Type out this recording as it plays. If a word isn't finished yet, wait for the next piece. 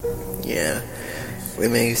Yeah, we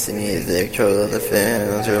make some music, troll the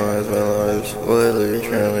fans, realize my life's spoiler,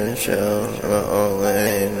 Truman Show. In my own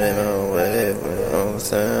lane, in my own way, my own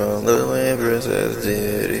sound. Little labors as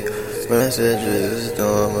deity. Messages,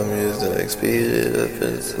 doing my music, speed it up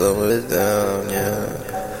and slow it down, yeah.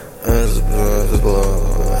 As a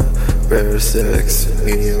blow, rare sex,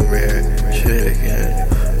 medium rare, chicken.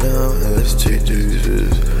 Now it's 2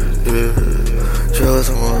 deuces, yeah.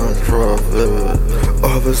 Chosen one prophet,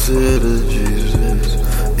 opposite of Jesus.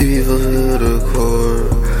 Evil to the core,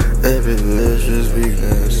 every bitch is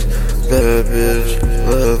weakness. Bad bitch,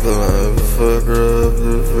 love the life, fuck her up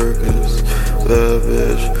the focus. Bad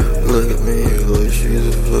bitch, look at me like she's a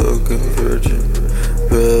fucking virgin.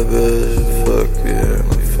 Bad bitch, fuck yeah,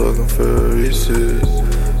 my fucking furry suit.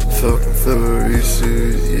 Fucking furry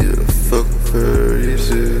suit, yeah, fucking furry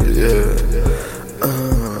suit, yeah.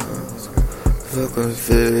 Fucking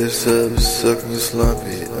face up, sucking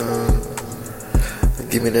sloppy,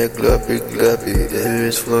 give me that gloppy,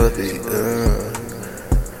 it's floppy,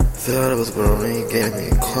 Thought I was brony, gave me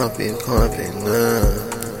clumpy,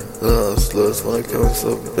 Love sluts wanna come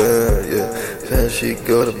so bad, yeah. Fast she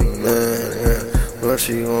go to man, yeah. But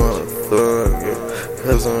she wanna fuck, yeah.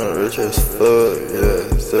 Cause I'm rich as fuck,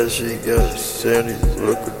 yeah. Said she got a sandy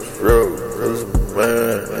look at throat, cause I'm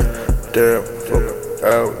man, yeah. Damn, fuck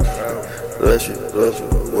out. Let you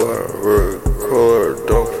record,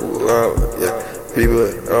 don't pull out, yeah. People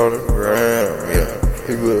on the ground, yeah.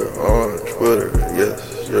 People on Twitter, yes,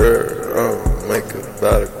 sir. Make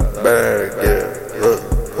about a bag, yeah. Look,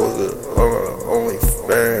 posted on my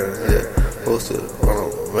OnlyFans, yeah. Posted on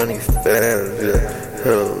many fans, yeah.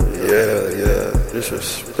 Hell yeah, yeah.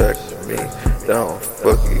 Disrespect me, don't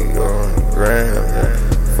fuck you on the ground, yeah.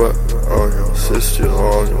 Fuck on your sister,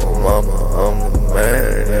 on your mama, I'm the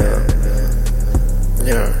man, yeah.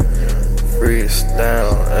 Yeah,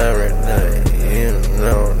 freestyle every night, you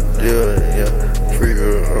know, do it, yeah. Freak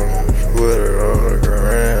on Twitter, on the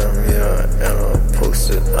gram, yeah. And I'll post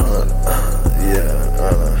it on, yeah,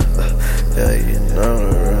 you know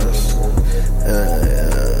the rest.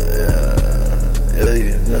 Yeah,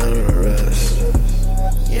 you know the rest.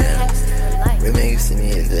 Yeah, we make some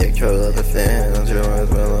music, troll the fans, realize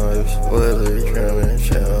my life's spoiler, Truman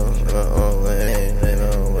Show. In my own lane, in my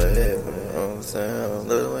own way, my own sound.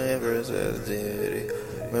 Little labors as deity.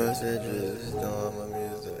 Messages, doing my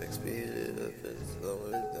music, speed it up and slow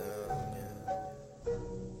it down.